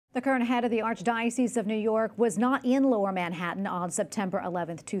The current head of the Archdiocese of New York was not in Lower Manhattan on September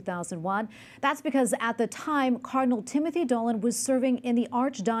 11th, 2001. That's because at the time, Cardinal Timothy Dolan was serving in the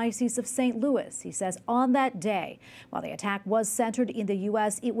Archdiocese of St. Louis. He says on that day, while the attack was centered in the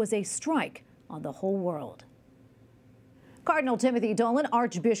U.S., it was a strike on the whole world. Cardinal Timothy Dolan,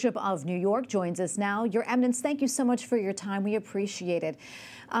 Archbishop of New York, joins us now. Your Eminence, thank you so much for your time. We appreciate it.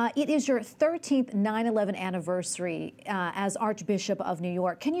 It is your 13th 9/11 anniversary as Archbishop of New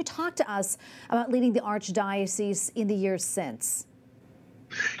York. Can you talk to us about leading the Archdiocese in the years since?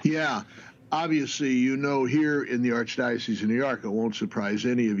 Yeah. Obviously, you know, here in the Archdiocese of New York, it won't surprise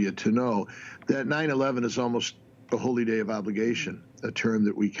any of you to know that 9/11 is almost a holy day of obligation, a term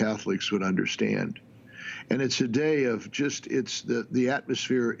that we Catholics would understand. And it's a day of just, the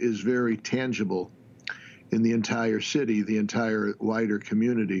atmosphere is very tangible in the entire city, the entire wider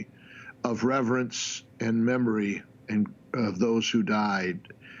community, of reverence and memory and of those who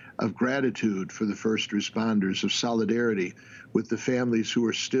died, of gratitude for the first responders, of solidarity with the families who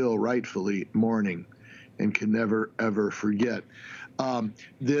are still rightfully mourning and can never, ever forget.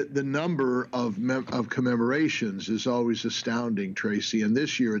 The number of commemorations is always astounding, Tracy, and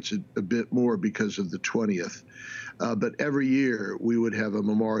this year it's a bit more because of the 20th. But every year we would have a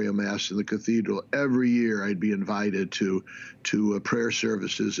memorial mass in the cathedral. Every year I'd be invited to prayer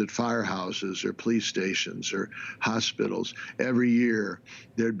services at firehouses or police stations or hospitals. Every year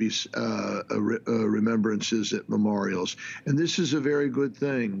there'd be remembrances at memorials. And this is a very good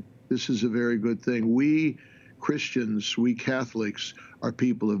thing. This is a very good thing. We Christians, we Catholics, are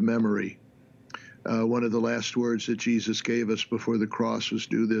people of memory. One of the last words that Jesus gave us before the cross was,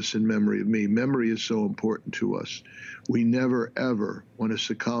 "Do this in memory of me." Memory is so important to us. We never, ever want to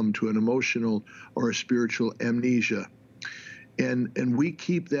succumb to an emotional or a spiritual amnesia. And we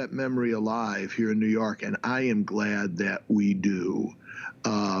keep that memory alive here in New York, and I am glad that we do,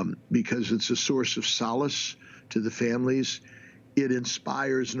 because it's a source of solace to the families. It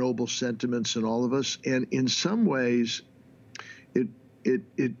inspires noble sentiments in all of us, and in some ways,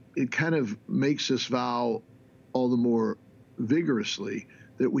 it kind of makes us vow all the more vigorously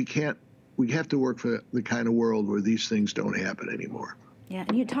that we have to work for the kind of world where these things don't happen anymore. Yeah,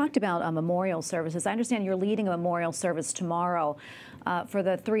 and you talked about memorial services. I understand you're leading a memorial service tomorrow for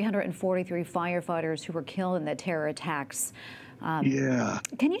the 343 firefighters who were killed in the terror attacks. Yeah.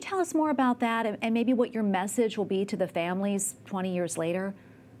 Can you tell us more about that and maybe what your message will be to the families 20 years later?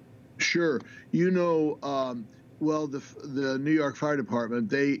 Sure. You know, well, the New York Fire Department,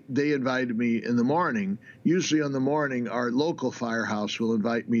 they invited me in the morning. Usually on the morning, our local firehouse will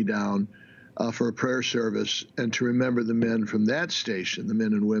invite me down for a prayer service and to remember the men from that station, the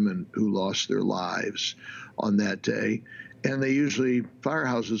men and women who lost their lives on that day. And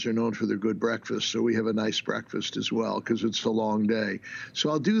firehouses are known for their good breakfast, so we have a nice breakfast as well because it's a long day.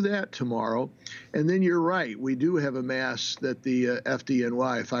 So I'll do that tomorrow. And then you're right, we do have a mass that the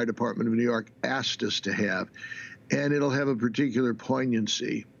FDNY, Fire Department of New York, asked us to have. And it'll have a particular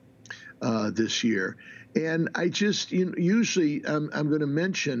poignancy this year. And I just, usually I'm going to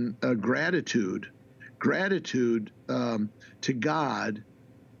mention gratitude to God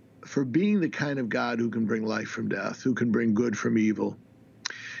for being the kind of God who can bring life from death, who can bring good from evil,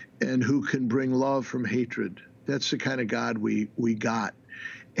 and who can bring love from hatred. That's the kind of God we got.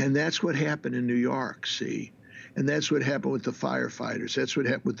 And that's what happened in New York, see? And that's what happened with the firefighters. That's what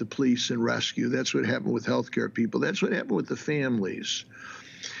happened with the police and rescue. That's what happened with healthcare people. That's what happened with the families.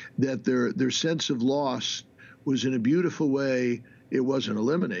 That their sense of loss was in a beautiful way. It wasn't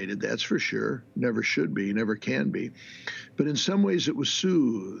eliminated, that's for sure. Never should be, never can be. But in some ways it was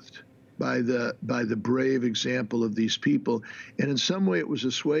soothed by the brave example of these people. And in some way it was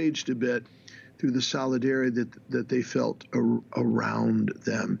assuaged a bit through the solidarity that they felt around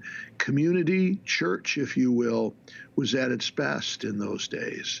them. Community, church, if you will, was at its best in those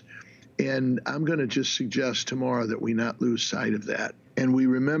days. And I'm going to just suggest tomorrow that we not lose sight of that. And we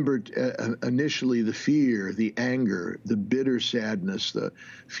remembered initially the fear, the anger, the bitter sadness, the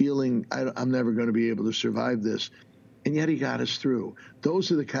feeling, I'm never going to be able to survive this. And yet he got us through.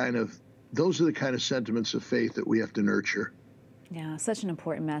 Those are the kind of sentiments of faith that we have to nurture. Yeah, such an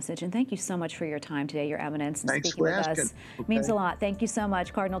important message. And thank you so much for your time today, Your Eminence, and Thanks speaking for with asking. us. It means a lot. Thank you so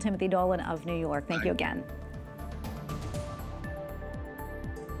much, Cardinal Timothy Dolan of New York. Thank you again.